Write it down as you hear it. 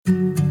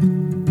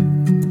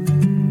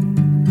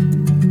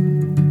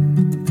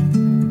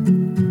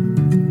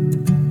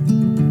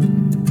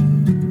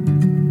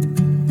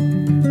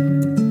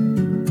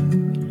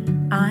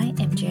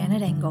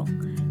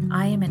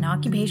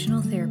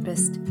occupational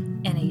therapist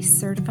and a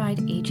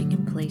certified aging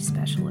in place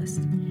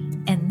specialist,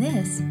 and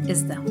this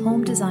is the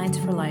Home Designs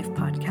for Life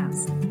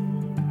podcast,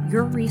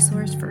 your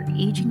resource for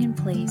aging in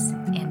place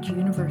and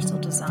universal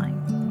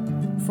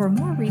design. For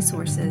more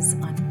resources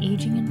on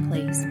aging in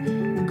place,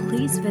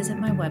 please visit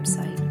my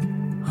website,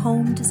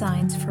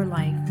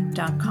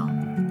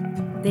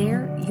 homedesignsforlife.com.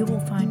 There you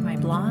will find my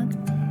blog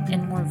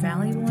and more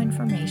valuable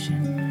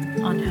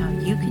information on how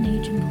you can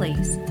age in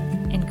place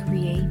and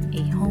create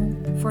a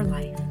home for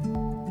life.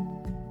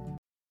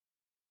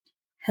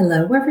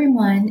 Hello,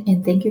 everyone,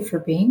 and thank you for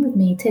being with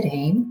me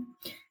today.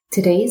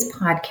 Today's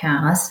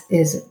podcast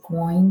is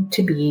going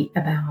to be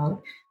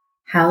about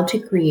how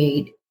to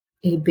create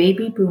a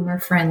baby boomer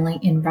friendly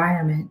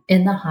environment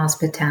in the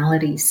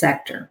hospitality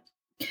sector.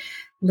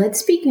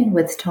 Let's begin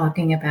with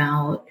talking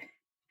about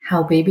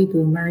how baby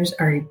boomers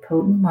are a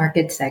potent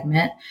market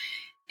segment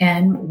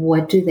and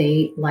what do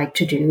they like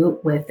to do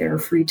with their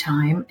free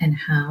time and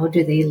how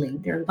do they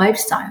lead their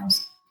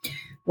lifestyles.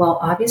 Well,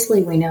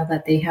 obviously, we know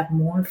that they have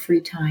more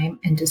free time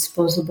and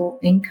disposable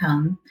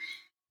income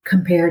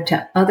compared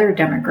to other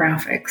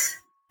demographics.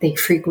 They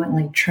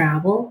frequently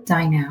travel,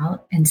 dine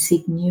out, and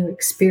seek new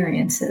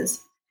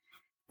experiences.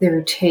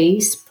 Their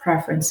tastes,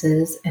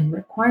 preferences, and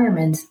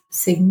requirements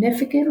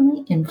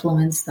significantly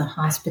influence the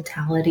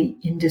hospitality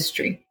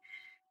industry,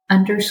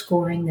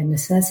 underscoring the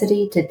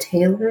necessity to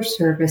tailor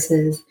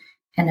services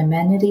and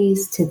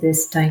amenities to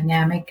this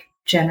dynamic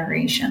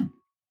generation.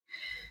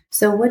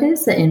 So what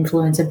is the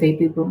influence of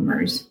baby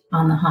boomers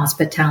on the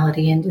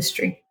hospitality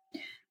industry?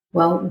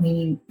 Well,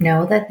 we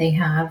know that they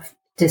have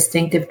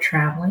distinctive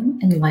traveling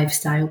and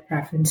lifestyle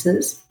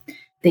preferences.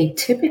 They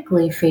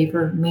typically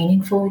favor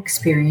meaningful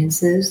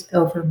experiences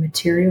over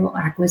material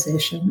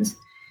acquisitions.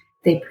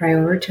 They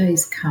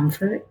prioritize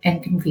comfort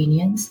and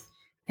convenience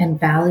and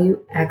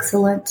value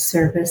excellent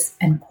service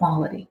and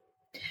quality.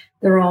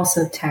 They're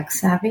also tech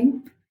savvy,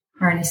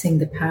 harnessing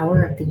the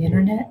power of the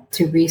internet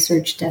to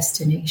research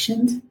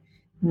destinations,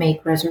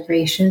 make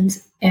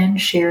reservations, and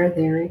share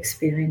their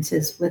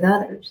experiences with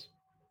others.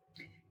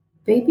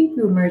 Baby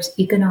boomers'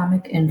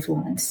 economic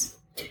influence.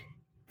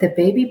 The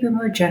baby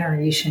boomer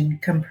generation,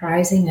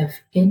 comprising of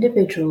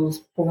individuals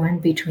born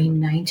between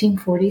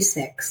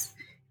 1946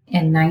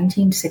 and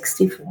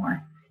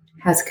 1964,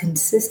 has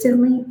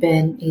consistently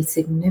been a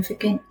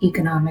significant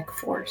economic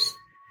force.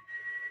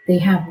 They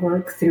have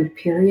worked through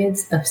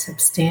periods of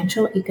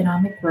substantial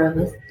economic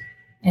growth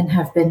and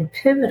have been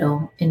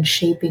pivotal in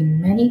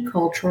shaping many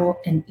cultural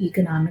and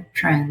economic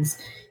trends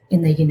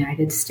in the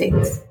United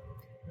States.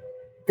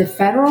 The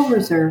Federal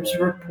Reserve's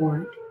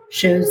report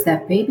shows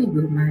that baby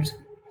boomers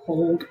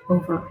hold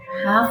over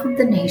half of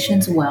the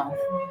nation's wealth,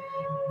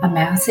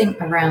 amassing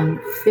around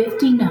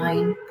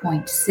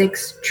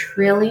 $59.6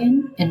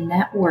 trillion in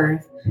net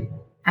worth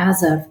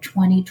as of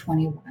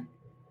 2021.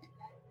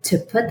 To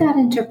put that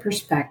into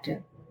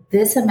perspective,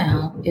 this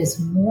amount is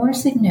more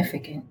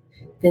significant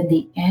than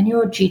the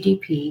annual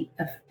GDP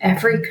of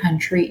every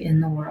country in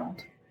the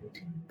world,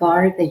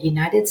 bar the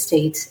United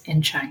States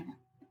and China.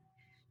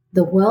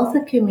 The wealth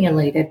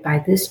accumulated by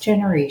this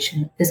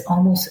generation is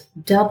almost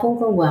double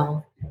the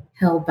wealth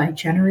held by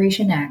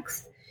Generation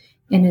X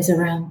and is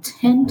around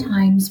 10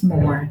 times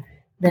more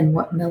than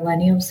what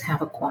millennials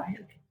have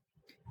acquired.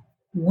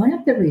 One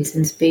of the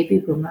reasons baby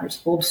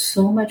boomers hold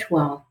so much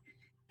wealth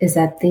is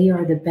that they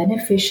are the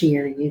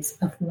beneficiaries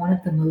of one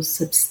of the most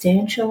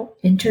substantial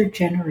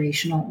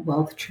intergenerational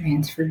wealth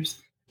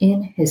transfers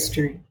in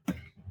history.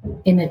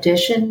 In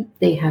addition,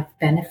 they have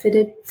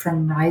benefited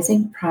from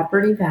rising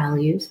property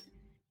values,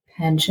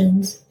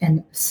 pensions,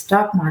 and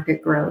stock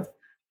market growth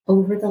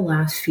over the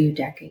last few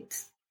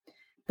decades.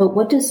 But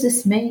what does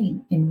this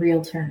mean in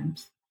real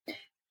terms?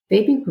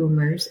 Baby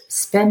boomers'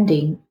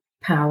 spending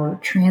power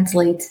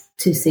translates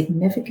to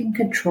significant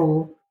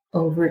control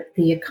over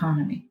the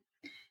economy.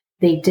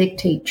 They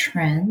dictate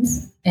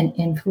trends and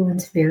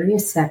influence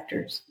various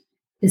sectors,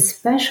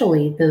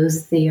 especially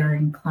those they are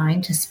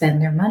inclined to spend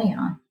their money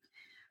on.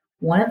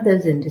 One of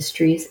those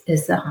industries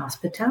is the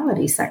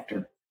hospitality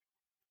sector.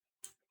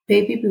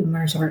 Baby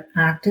boomers are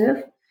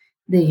active,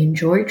 they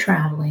enjoy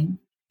traveling,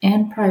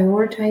 and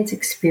prioritize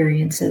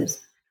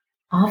experiences,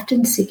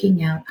 often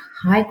seeking out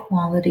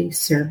high-quality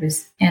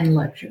service and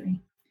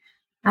luxury.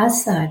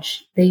 As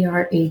such, they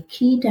are a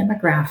key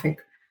demographic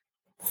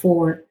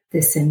for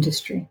this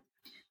industry,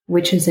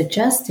 which is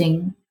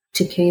adjusting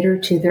to cater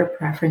to their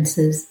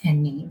preferences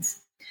and needs.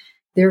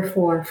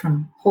 Therefore,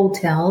 from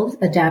hotels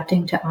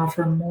adapting to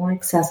offer more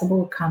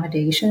accessible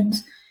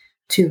accommodations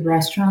to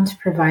restaurants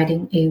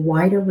providing a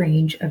wider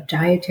range of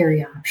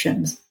dietary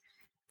options,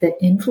 the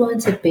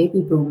influence of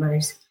baby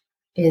boomers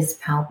is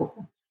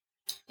palpable.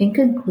 In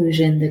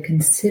conclusion, the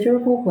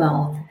considerable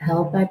wealth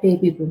held by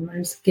baby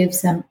boomers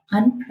gives them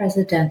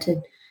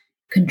unprecedented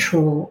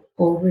control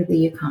over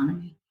the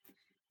economy.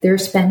 Their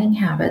spending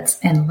habits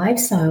and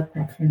lifestyle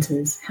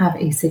preferences have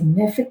a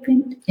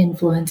significant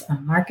influence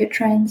on market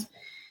trends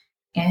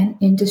and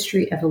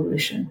industry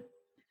evolution.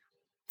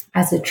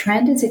 As the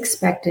trend is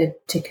expected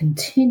to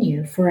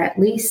continue for at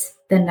least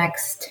the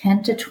next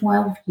 10 to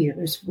 12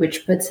 years,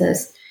 which puts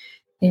us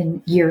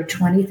in year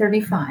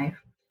 2035,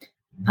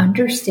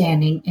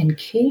 understanding and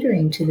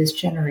catering to this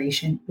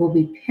generation will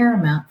be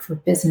paramount for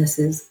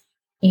businesses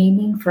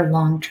aiming for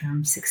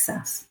long-term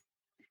success.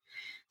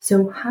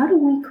 So how do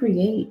we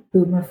create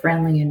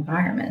boomer-friendly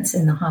environments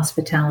in the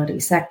hospitality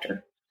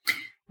sector?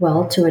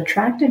 Well, to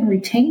attract and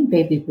retain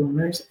baby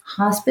boomers,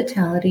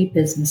 hospitality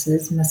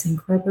businesses must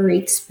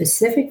incorporate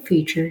specific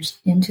features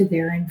into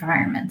their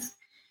environments.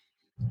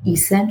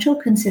 Essential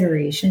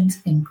considerations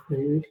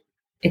include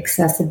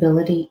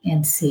accessibility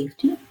and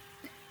safety.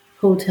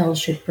 Hotels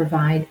should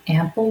provide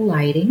ample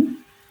lighting,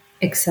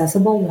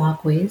 accessible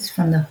walkways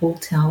from the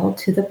hotel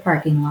to the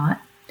parking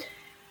lot,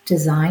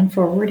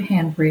 design-forward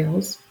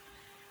handrails,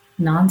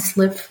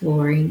 non-slip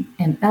flooring,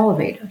 and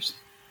elevators.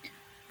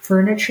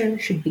 Furniture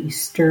should be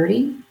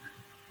sturdy,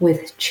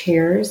 with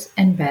chairs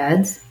and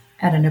beds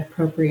at an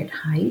appropriate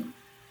height.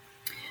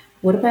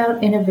 What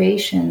about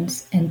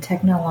innovations and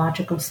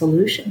technological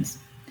solutions?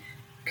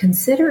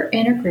 Consider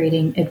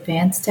integrating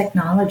advanced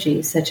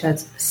technologies such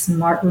as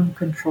smart room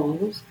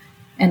controls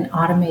and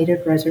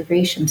automated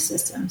reservation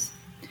systems.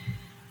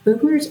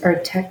 Boomers are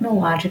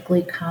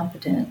technologically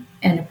competent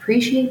and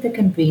appreciate the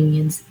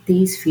convenience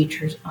these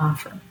features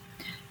offer,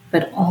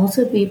 but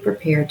also be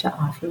prepared to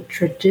offer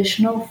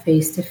traditional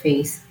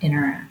face-to-face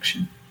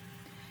interaction.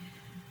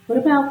 What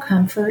about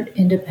comfort,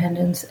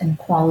 independence, and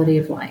quality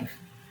of life?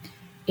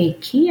 A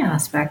key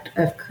aspect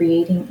of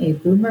creating a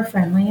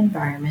boomer-friendly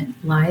environment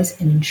lies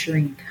in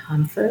ensuring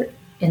comfort,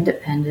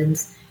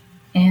 independence,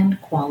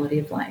 and quality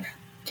of life.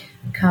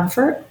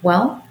 Comfort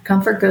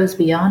goes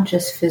beyond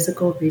just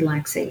physical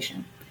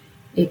relaxation.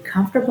 A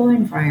comfortable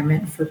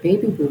environment for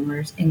baby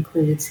boomers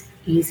includes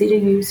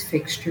easy-to-use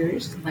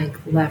fixtures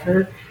like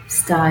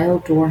lever-style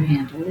door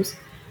handles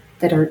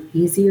that are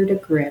easier to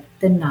grip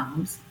than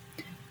knobs,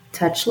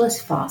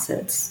 touchless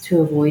faucets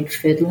to avoid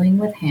fiddling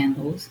with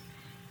handles,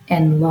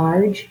 and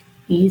large,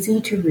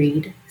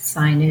 easy-to-read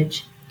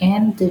signage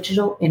and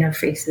digital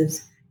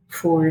interfaces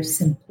for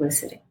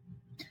simplicity.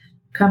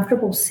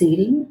 Comfortable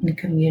seating in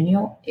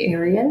communal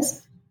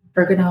areas,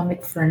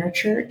 ergonomic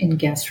furniture in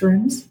guest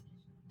rooms,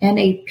 and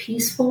a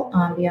peaceful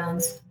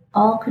ambiance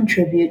all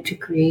contribute to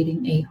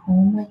creating a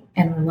homely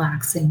and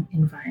relaxing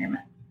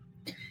environment.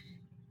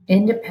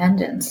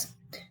 Independence.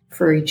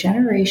 For a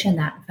generation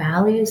that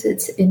values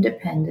its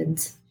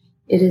independence,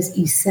 it is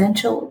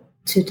essential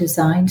to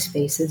design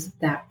spaces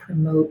that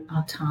promote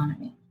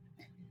autonomy.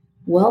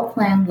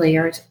 Well-planned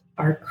layouts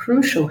are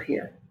crucial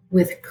here,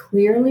 with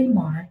clearly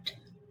marked,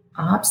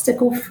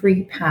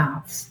 obstacle-free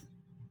paths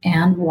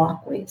and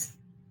walkways,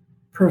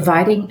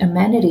 providing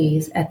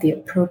amenities at the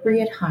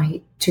appropriate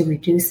height to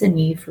reduce the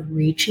need for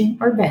reaching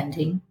or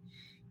bending,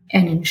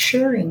 and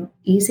ensuring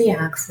easy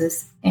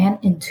access and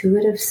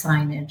intuitive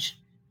signage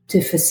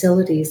to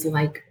facilities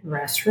like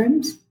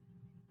restrooms,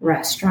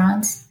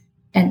 restaurants,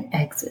 and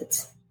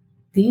exits.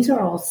 These are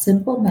all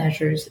simple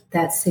measures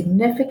that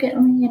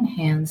significantly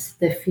enhance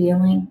the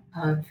feeling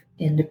of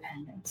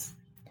independence.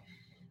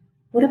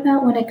 What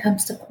about when it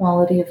comes to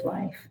quality of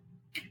life?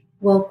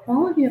 Well,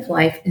 quality of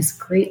life is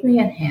greatly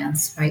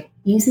enhanced by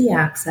easy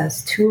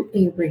access to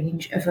a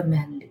range of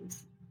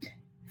amenities.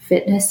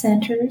 Fitness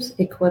centers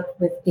equipped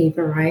with a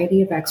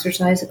variety of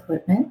exercise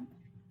equipment,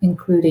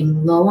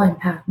 including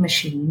low-impact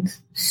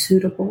machines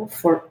suitable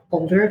for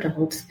older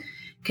adults,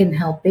 can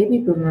help baby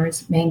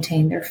boomers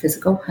maintain their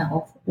physical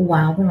health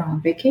while they're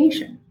on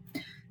vacation.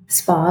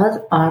 Spas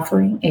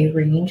offering a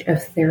range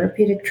of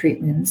therapeutic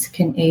treatments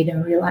can aid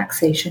in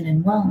relaxation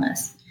and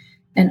wellness,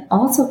 and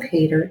also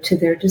cater to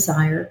their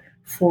desire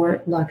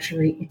for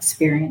luxury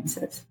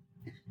experiences.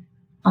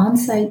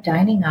 On-site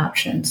dining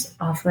options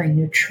offering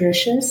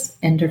nutritious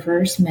and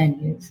diverse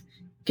menus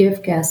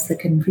give guests the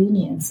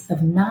convenience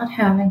of not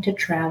having to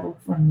travel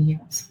for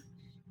meals,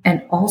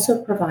 and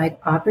also provide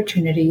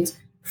opportunities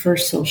for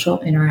social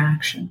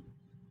interaction,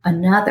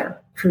 another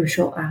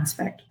crucial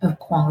aspect of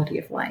quality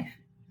of life.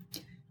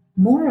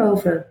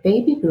 Moreover,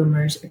 baby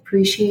boomers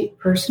appreciate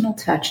personal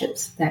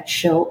touches that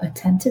show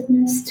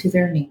attentiveness to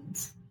their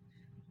needs.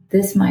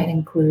 This might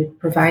include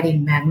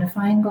providing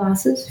magnifying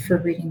glasses for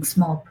reading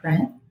small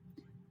print,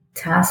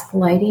 task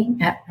lighting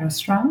at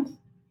restaurants,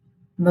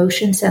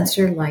 motion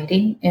sensor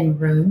lighting in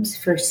rooms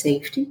for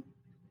safety,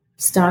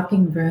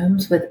 stocking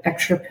rooms with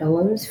extra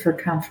pillows for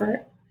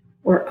comfort,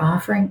 or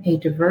offering a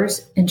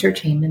diverse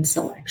entertainment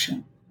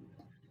selection.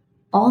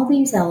 All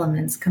these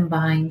elements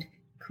combined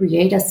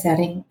create a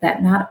setting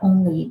that not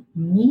only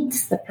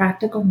meets the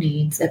practical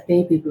needs of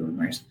baby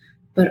boomers,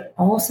 but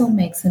also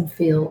makes them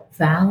feel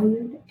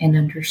valued and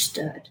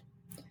understood.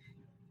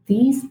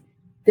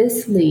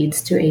 This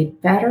leads to a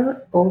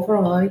better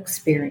overall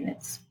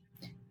experience,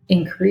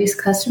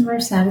 increased customer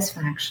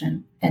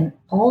satisfaction, and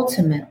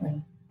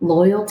ultimately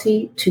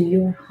loyalty to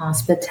your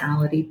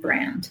hospitality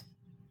brand.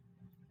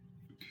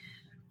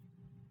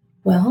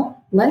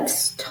 Well,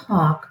 let's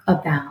talk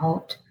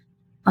about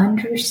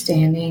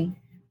understanding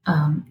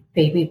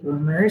baby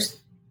boomers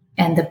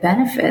and the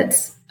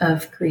benefits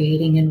of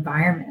creating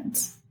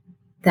environments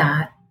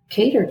that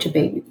cater to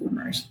baby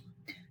boomers.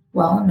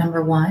 Well,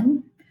 number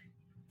one,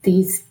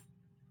 these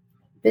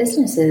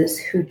Businesses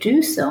who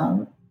do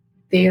so,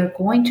 they are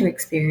going to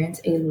experience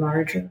a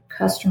larger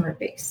customer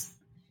base.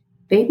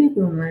 Baby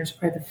boomers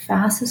are the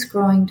fastest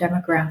growing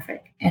demographic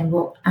and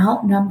will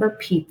outnumber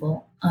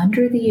people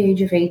under the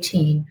age of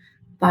 18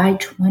 by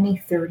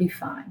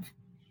 2035.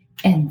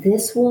 And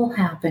this will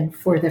happen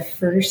for the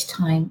first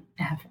time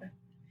ever.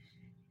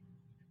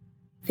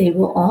 They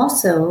will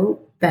also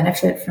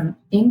benefit from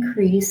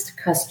increased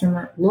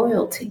customer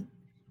loyalty.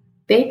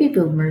 Baby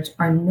boomers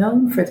are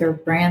known for their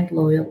brand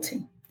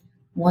loyalty.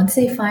 Once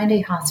they find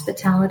a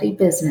hospitality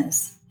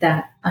business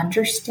that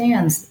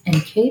understands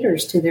and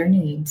caters to their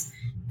needs,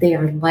 they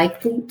are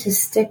likely to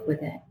stick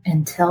with it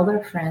and tell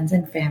their friends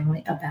and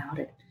family about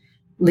it,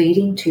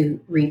 leading to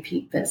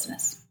repeat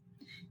business.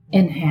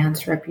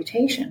 Enhanced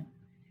reputation.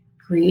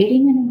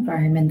 Creating an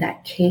environment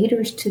that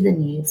caters to the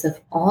needs of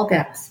all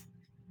guests,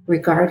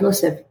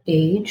 regardless of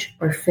age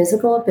or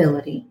physical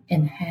ability,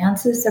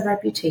 enhances the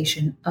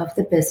reputation of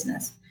the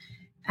business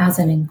as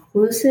an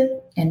inclusive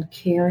and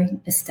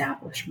caring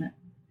establishment.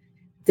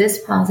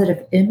 This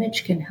positive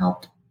image can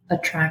help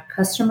attract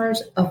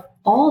customers of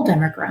all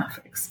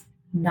demographics,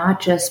 not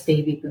just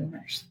baby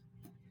boomers.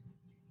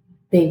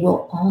 They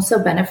will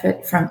also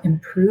benefit from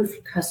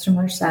improved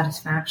customer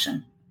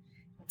satisfaction.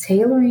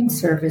 Tailoring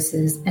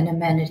services and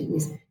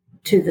amenities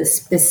to the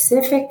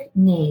specific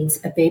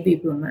needs of baby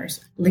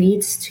boomers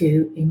leads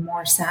to a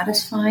more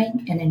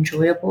satisfying and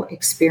enjoyable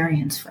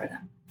experience for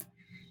them.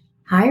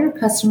 Higher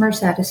customer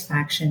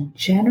satisfaction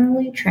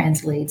generally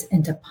translates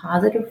into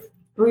positive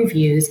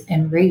reviews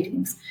and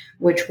ratings,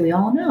 which we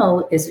all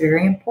know is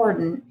very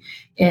important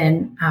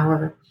in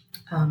our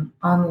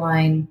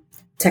online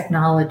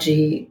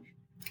technology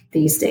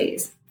these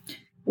days,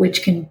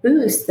 which can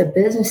boost the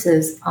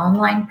business's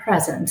online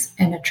presence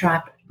and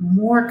attract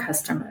more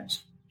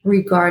customers,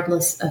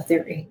 regardless of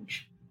their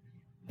age.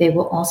 They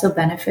will also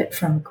benefit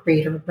from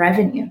greater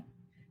revenue.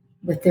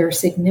 With their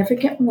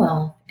significant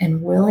wealth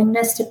and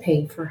willingness to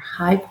pay for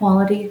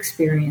high-quality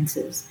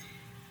experiences,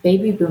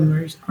 baby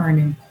boomers are an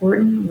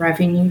important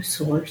revenue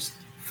source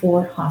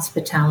for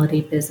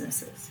hospitality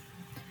businesses.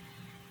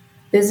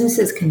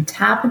 Businesses can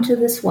tap into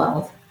this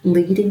wealth,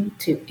 leading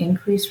to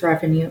increased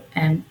revenue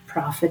and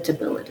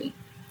profitability.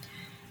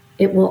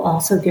 It will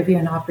also give you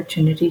an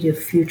opportunity to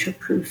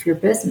future-proof your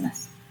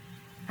business.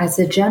 As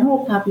the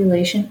general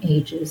population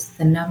ages,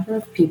 the number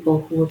of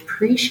people who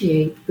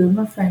appreciate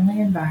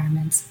boomer-friendly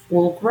environments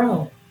will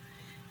grow.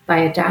 By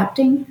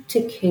adapting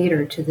to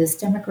cater to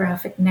this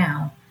demographic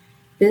now,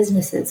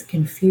 businesses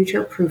can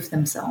future-proof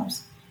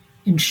themselves,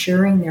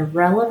 ensuring their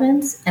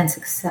relevance and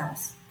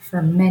success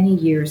for many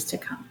years to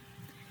come.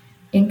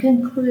 In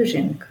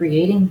conclusion,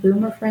 creating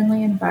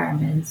boomer-friendly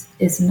environments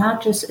is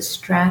not just a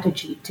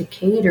strategy to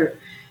cater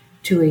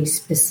to a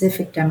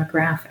specific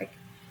demographic.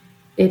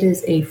 It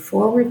is a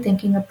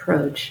forward-thinking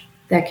approach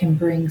that can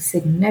bring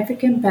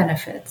significant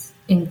benefits,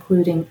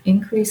 including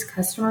increased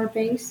customer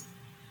base,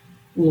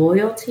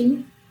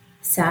 loyalty,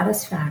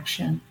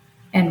 satisfaction,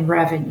 and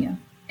revenue,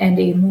 and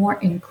a more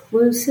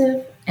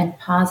inclusive and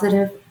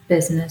positive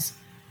business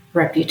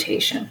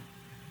reputation.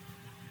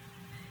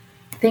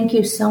 Thank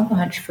you so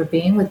much for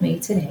being with me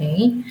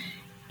today,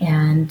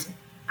 and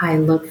I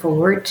look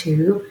forward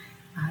to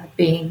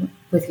being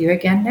with you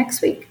again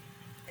next week.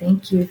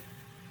 Thank you.